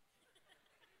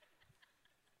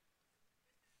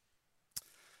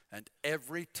 And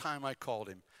every time I called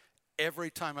him,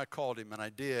 and I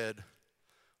did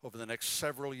over the next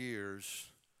several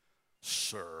years,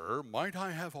 "Sir, might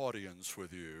I have audience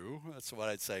with you?" That's what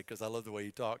I'd say, because I love the way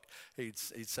he talked. He'd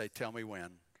say, "Tell me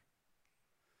when."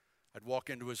 I'd walk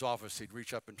into his office, he'd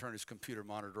reach up and turn his computer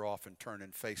monitor off and turn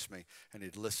and face me, and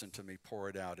he'd listen to me pour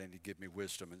it out, and he'd give me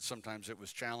wisdom. And sometimes it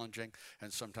was challenging,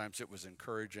 and sometimes it was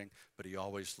encouraging, but he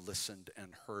always listened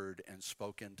and heard and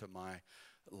spoke into my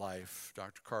life.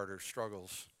 Dr. Carter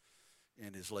struggles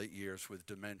in his late years with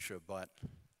dementia, but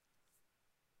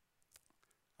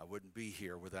I wouldn't be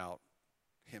here without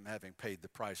him having paid the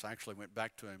price. I actually went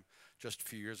back to him just a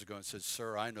few years ago and said,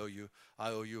 "Sir, I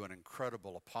owe you an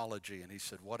incredible apology." And he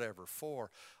said, "Whatever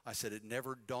for?" I said, "It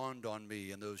never dawned on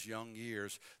me in those young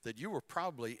years that you were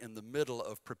probably in the middle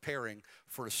of preparing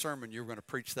for a sermon you were going to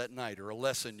preach that night or a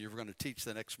lesson you were going to teach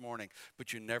the next morning,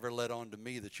 but you never let on to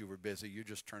me that you were busy. You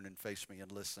just turned and faced me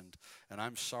and listened. And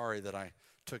I'm sorry that I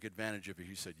took advantage of you."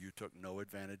 He said, "You took no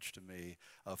advantage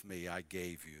of me. I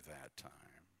gave you that time."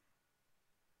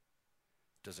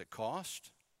 Does it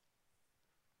cost?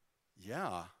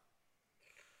 Yeah.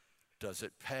 Does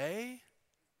it pay?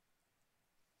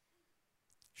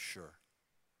 Sure.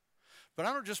 But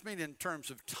I don't just mean in terms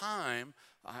of time.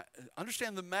 I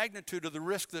understand the magnitude of the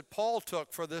risk that Paul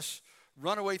took for this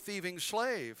runaway thieving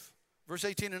slave. Verse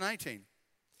 18 and 19.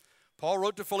 Paul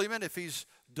wrote to Philemon, "If he's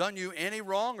done you any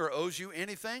wrong or owes you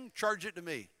anything, charge it to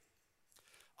me.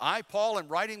 I, Paul, am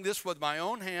writing this with my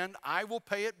own hand. I will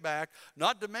pay it back,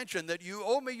 not to mention that you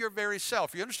owe me your very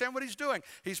self." You understand what he's doing?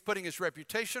 He's putting his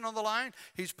reputation on the line.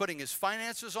 He's putting his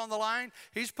finances on the line.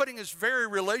 He's putting his very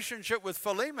relationship with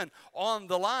Philemon on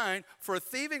the line for a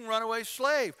thieving runaway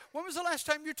slave. When was the last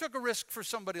time you took a risk for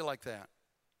somebody like that?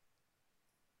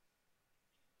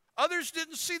 Others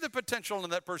didn't see the potential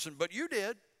in that person, but you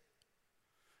did.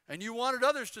 And you wanted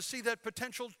others to see that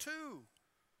potential too.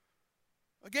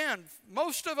 Again,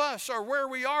 most of us are where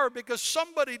we are because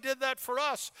somebody did that for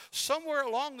us somewhere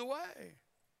along the way.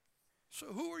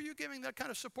 So who are you giving that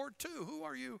kind of support to? Who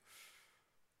are you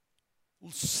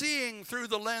seeing through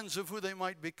the lens of who they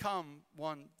might become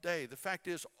one day? The fact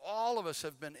is, all of us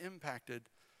have been impacted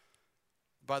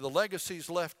by the legacies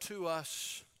left to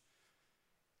us,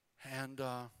 and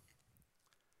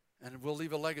we'll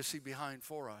leave a legacy behind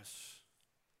for us.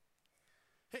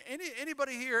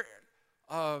 Anybody here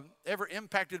ever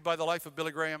impacted by the life of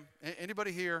Billy Graham?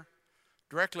 Anybody here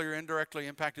directly or indirectly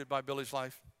impacted by Billy's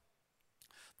life?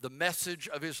 The message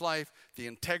of his life, the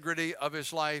integrity of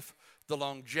his life, the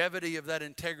longevity of that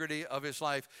integrity of his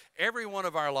life. Every one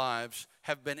of our lives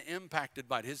have been impacted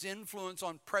by it. His influence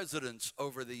on presidents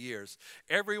over the years.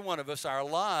 Every one of us, our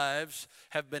lives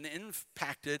have been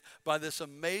impacted by this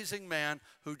amazing man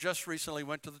who just recently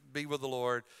went to be with the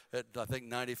Lord at, I think,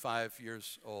 95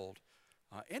 years old.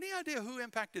 Any idea who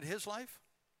impacted his life?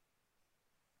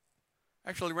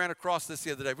 Actually ran across this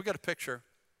the other day. We got a picture.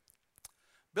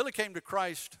 Billy came to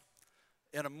Christ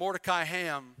in a Mordecai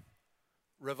Ham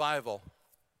revival.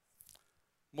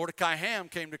 Mordecai Ham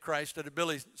came to Christ at a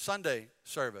Billy Sunday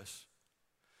service.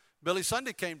 Billy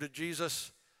Sunday came to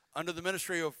Jesus under the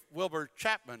ministry of Wilbur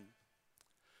Chapman.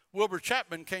 Wilbur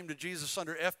Chapman came to Jesus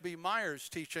under F.B. Meyer's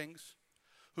teachings,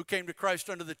 who came to Christ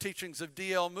under the teachings of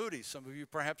D.L. Moody. Some of you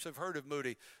perhaps have heard of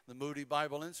Moody, the Moody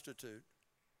Bible Institute.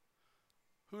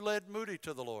 Who led Moody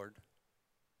to the Lord?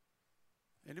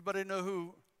 Anybody know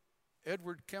who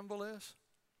Edward Kimball is?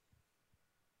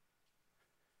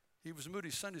 He was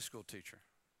Moody's Sunday school teacher.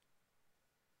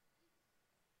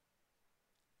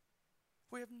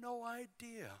 We have no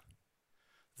idea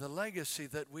the legacy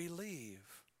that we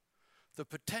leave, the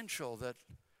potential that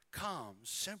comes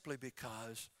simply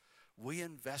because we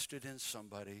invested in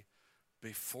somebody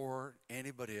before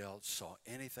anybody else saw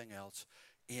anything else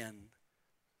in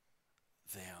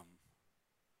them.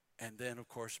 And then, of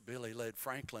course, Billy led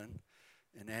Franklin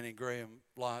and Annie Graham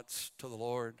Lotz to the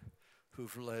Lord,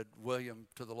 who've led William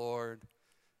to the Lord,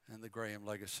 and the Graham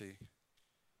legacy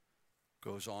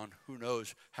goes on. Who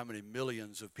knows how many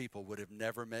millions of people would have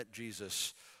never met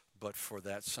Jesus but for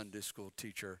that Sunday school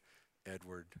teacher,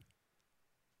 Edward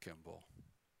Kimball.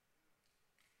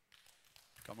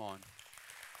 Come on.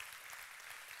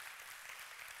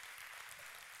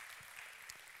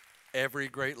 Every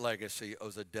great legacy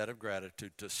owes a debt of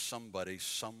gratitude to somebody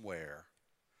somewhere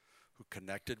who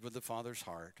connected with the Father's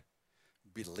heart,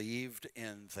 believed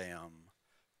in them,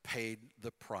 paid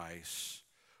the price,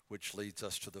 which leads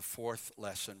us to the fourth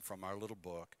lesson from our little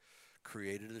book,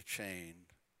 created a chain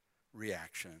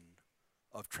reaction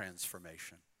of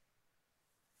transformation.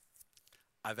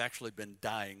 I've actually been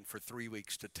dying for 3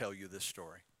 weeks to tell you this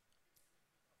story.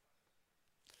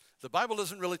 The Bible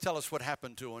doesn't really tell us what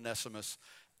happened to Onesimus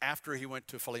after he went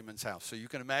to Philemon's house. So you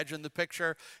can imagine the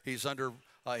picture. He's got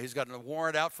a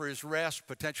warrant out for his arrest,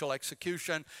 potential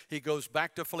execution. He goes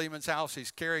back to Philemon's house.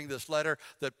 He's carrying this letter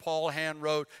that Paul hand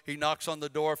wrote. He knocks on the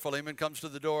door. Philemon comes to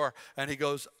the door, and he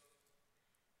goes,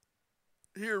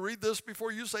 "Here, read this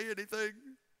before you say anything."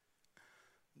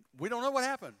 We don't know what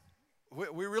happened.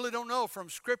 We really don't know from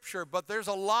Scripture, but there's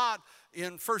a lot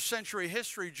in first century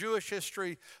history, Jewish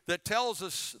history, that tells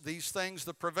us these things.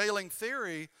 The prevailing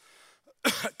theory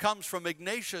comes from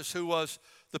Ignatius, who was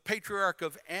the patriarch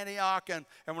of Antioch and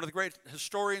one of the great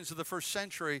historians of the first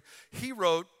century, he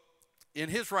wrote in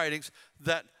his writings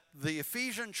that the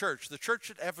Ephesian church, the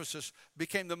church at Ephesus,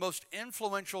 became the most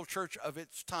influential church of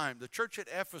its time. The church at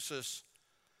Ephesus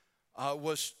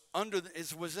was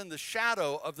in the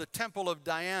shadow of the temple of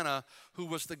Diana, who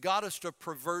was the goddess of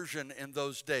perversion in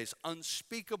those days.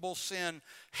 Unspeakable sin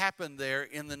happened there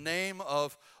in the name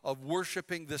of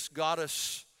worshiping this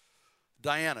goddess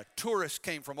Diana. Tourists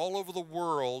came from all over the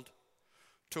world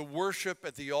to worship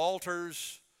at the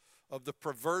altars of the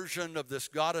perversion of this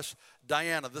goddess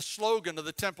Diana. The slogan of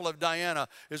the temple of Diana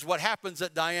is, what happens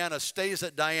at Diana stays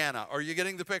at Diana. Are you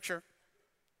getting the picture?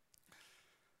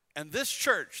 And this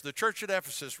church, the church at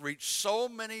Ephesus, reached so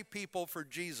many people for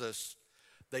Jesus,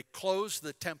 they closed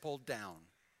the temple down.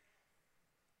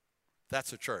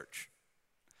 That's a church.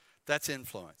 That's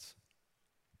influence.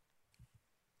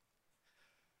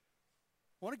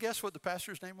 Want to guess what the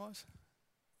pastor's name was?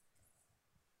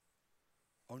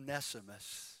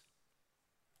 Onesimus.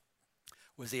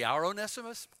 Was he our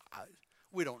Onesimus?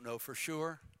 We don't know for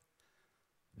sure.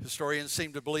 Historians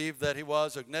seem to believe that he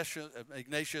was.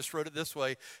 Ignatius wrote it this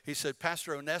way. He said,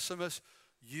 Pastor Onesimus,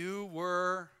 you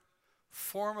were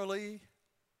formerly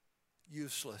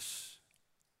useless,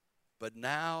 but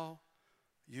now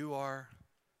you are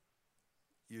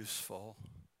useful.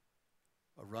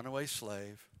 A runaway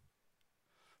slave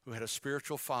who had a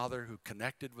spiritual father who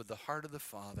connected with the heart of the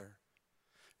Father,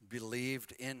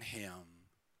 believed in him,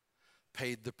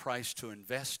 paid the price to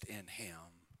invest in him,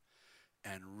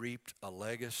 and reaped a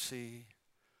legacy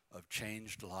of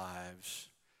changed lives.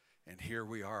 And here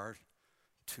we are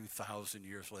 2,000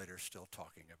 years later still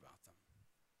talking about them.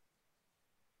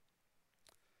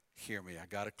 Hear me, I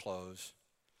got to close.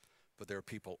 But there are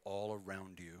people all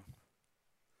around you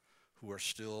who are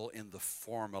still in the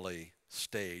formally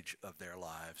stage of their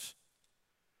lives.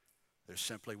 They're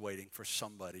simply waiting for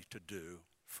somebody to do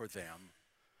for them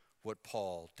what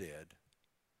Paul did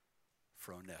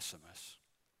for Onesimus.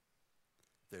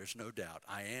 There's no doubt.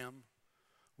 I am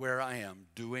where I am,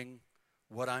 doing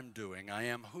what I'm doing. I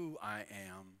am who I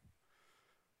am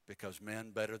because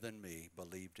men better than me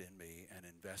believed in me and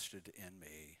invested in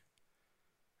me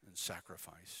and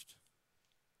sacrificed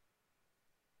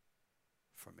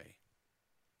for me.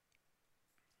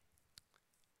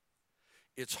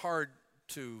 It's hard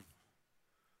to,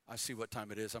 I see what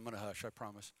time it is. I'm going to hush, I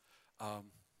promise.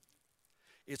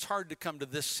 It's hard to come to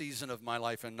this season of my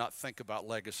life and not think about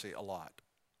legacy a lot.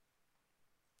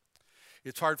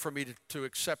 It's hard for me to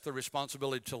accept the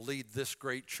responsibility to lead this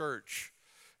great church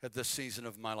at this season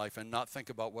of my life and not think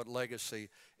about what legacy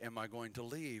am I going to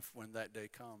leave when that day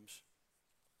comes.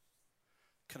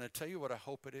 Can I tell you what I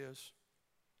hope it is?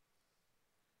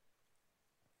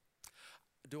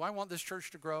 Do I want this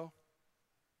church to grow?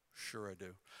 Sure I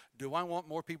do. Do I want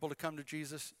more people to come to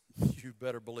Jesus? You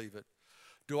better believe it.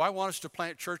 Do I want us to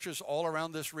plant churches all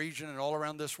around this region and all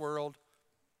around this world?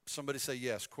 Somebody say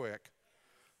yes, quick.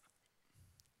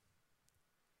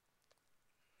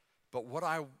 But what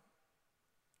I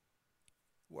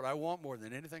want more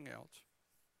than anything else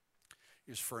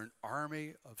is for an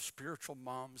army of spiritual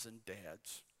moms and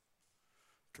dads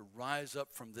to rise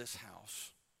up from this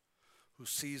house who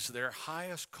sees their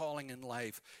highest calling in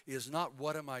life is not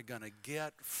what am I going to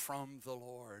get from the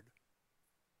Lord,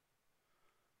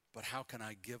 but how can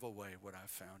I give away what I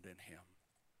found in him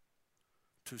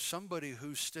to somebody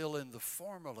who's still in the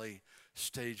formally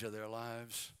stage of their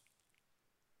lives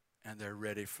and they're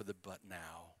ready for the but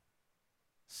now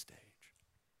stage.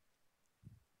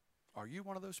 Are you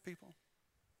one of those people?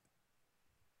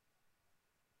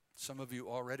 Some of you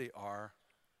already are.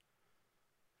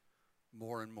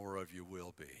 More and more of you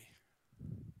will be.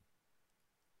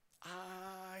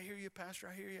 I hear you, Pastor.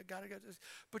 I hear you. Gotta get this.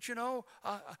 But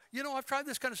I've tried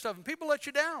this kind of stuff, and people let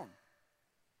you down.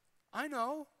 I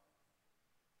know.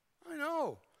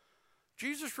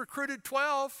 Jesus recruited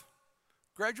 12,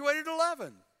 graduated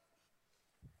 11.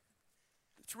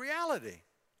 It's reality.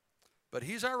 But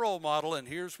he's our role model, and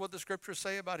here's what the scriptures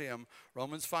say about him.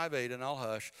 Romans 5:8, and I'll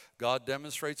hush. God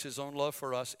demonstrates his own love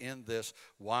for us in this.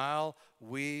 While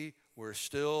we were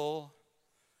still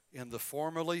in the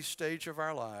formerly stage of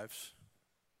our lives,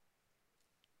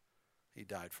 he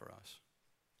died for us.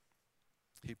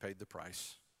 He paid the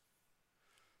price.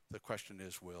 The question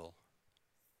is, will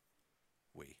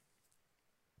we?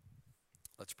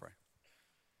 Let's pray.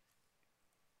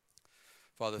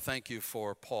 Father, thank you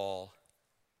for Paul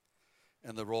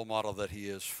and the role model that he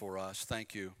is for us.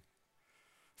 Thank you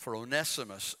for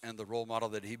Onesimus and the role model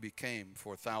that he became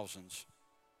for thousands.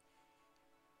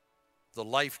 The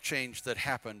life change that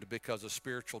happened because a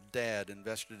spiritual dad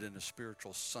invested in a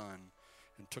spiritual son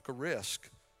and took a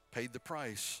risk paid the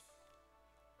price.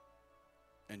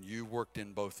 And you worked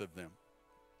in both of them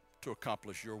to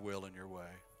accomplish your will and your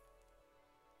way.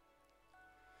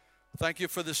 Thank you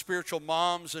for the spiritual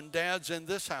moms and dads in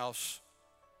this house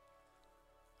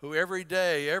who every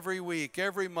day, every week,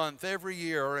 every month, every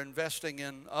year are investing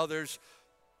in others.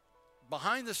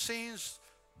 Behind the scenes,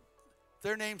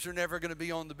 their names are never going to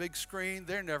be on the big screen.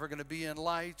 They're never going to be in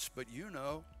lights, but you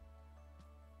know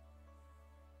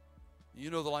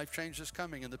the life change is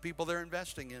coming, and the people they're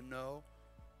investing in know.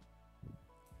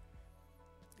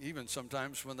 Even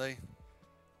sometimes when they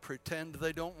pretend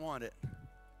they don't want it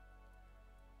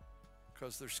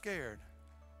because they're scared.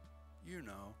 You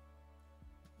know.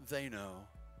 They know.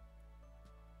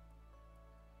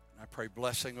 And I pray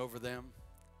blessing over them.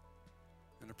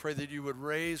 And I pray that you would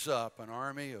raise up an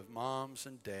army of moms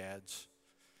and dads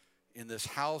in this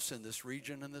house, in this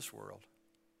region, in this world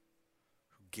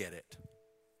who get it.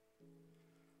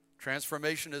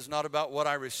 Transformation is not about what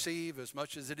I receive as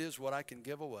much as it is what I can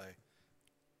give away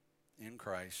in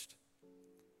Christ,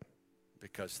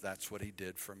 because that's what he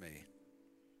did for me.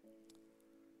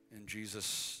 In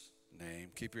Jesus' name,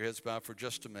 keep your heads bowed for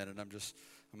just a minute. I'm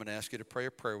going to ask you to pray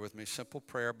a prayer with me. Simple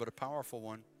prayer, but a powerful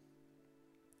one.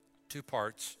 2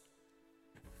 parts.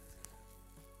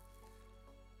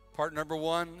 Part number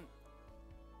 1,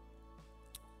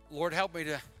 Lord, help me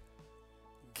to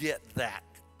get that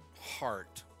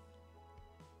heart.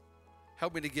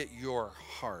 Help me to get your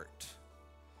heart.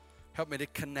 Help me to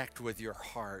connect with your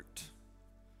heart.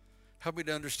 Help me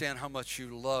to understand how much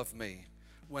you love me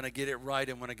when I get it right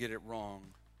and when I get it wrong.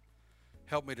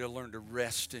 Help me to learn to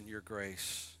rest in your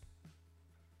grace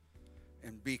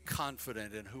and be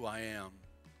confident in who I am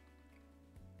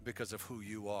because of who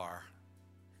you are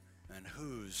and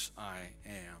whose I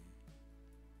am.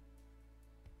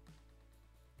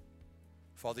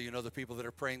 Father, you know the people that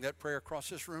are praying that prayer across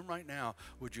this room right now.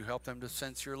 Would you help them to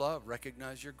sense your love,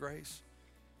 recognize your grace?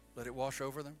 Let it wash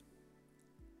over them.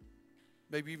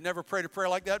 Maybe you've never prayed a prayer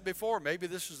like that before. Maybe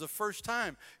this is the first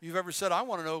time you've ever said, I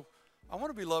want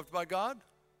to be loved by God.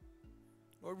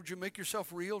 Lord, would you make yourself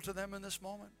real to them in this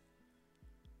moment?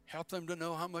 Help them to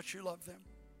know how much you love them.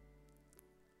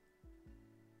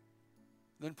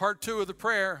 Then part 2 of the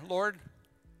prayer, Lord,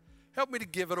 help me to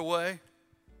give it away,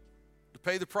 to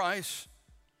pay the price,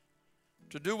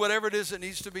 to do whatever it is that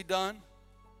needs to be done,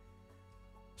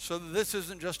 so that this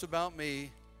isn't just about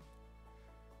me.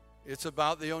 It's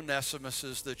about the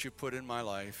Onesimuses that you put in my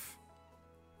life.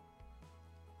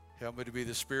 Help me to be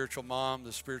the spiritual mom,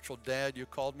 the spiritual dad you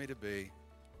called me to be,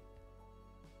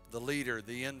 the leader,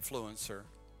 the influencer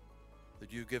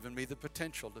that you've given me the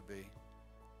potential to be.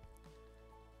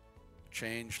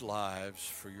 Change lives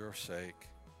for your sake.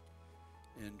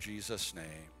 In Jesus' name,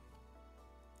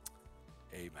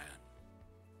 amen.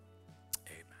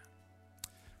 Amen.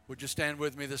 Would you stand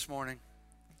with me this morning?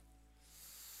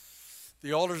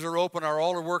 The altars are open. Our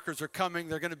altar workers are coming.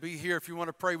 They're going to be here. If you want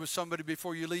to pray with somebody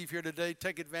before you leave here today,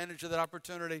 take advantage of that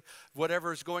opportunity.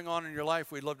 Whatever is going on in your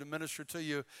life, we'd love to minister to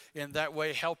you in that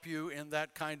way, help you in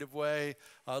that kind of way.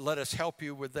 Let us help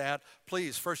you with that.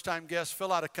 Please, first-time guests,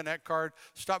 fill out a Connect card.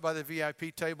 Stop by the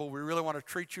VIP table. We really want to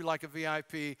treat you like a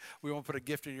VIP. We want to put a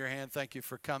gift in your hand. Thank you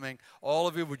for coming. All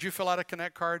of you, would you fill out a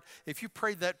Connect card? If you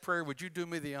prayed that prayer, would you do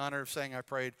me the honor of saying I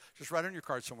prayed? Just write on your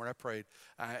card somewhere, I prayed.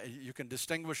 You can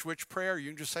distinguish which prayer. You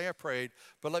can just say I prayed,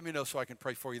 but let me know so I can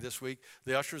pray for you this week.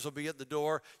 The ushers will be at the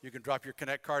door. You can drop your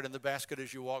Connect card in the basket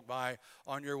as you walk by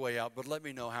on your way out, but let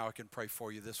me know how I can pray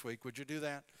for you this week. Would you do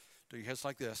that? Do your hands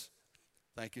like this.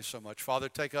 Thank you so much. Father,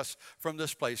 take us from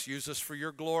this place. Use us for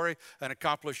your glory and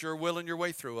accomplish your will and your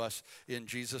way through us in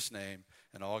Jesus' name.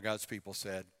 And all God's people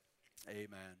said,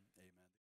 amen.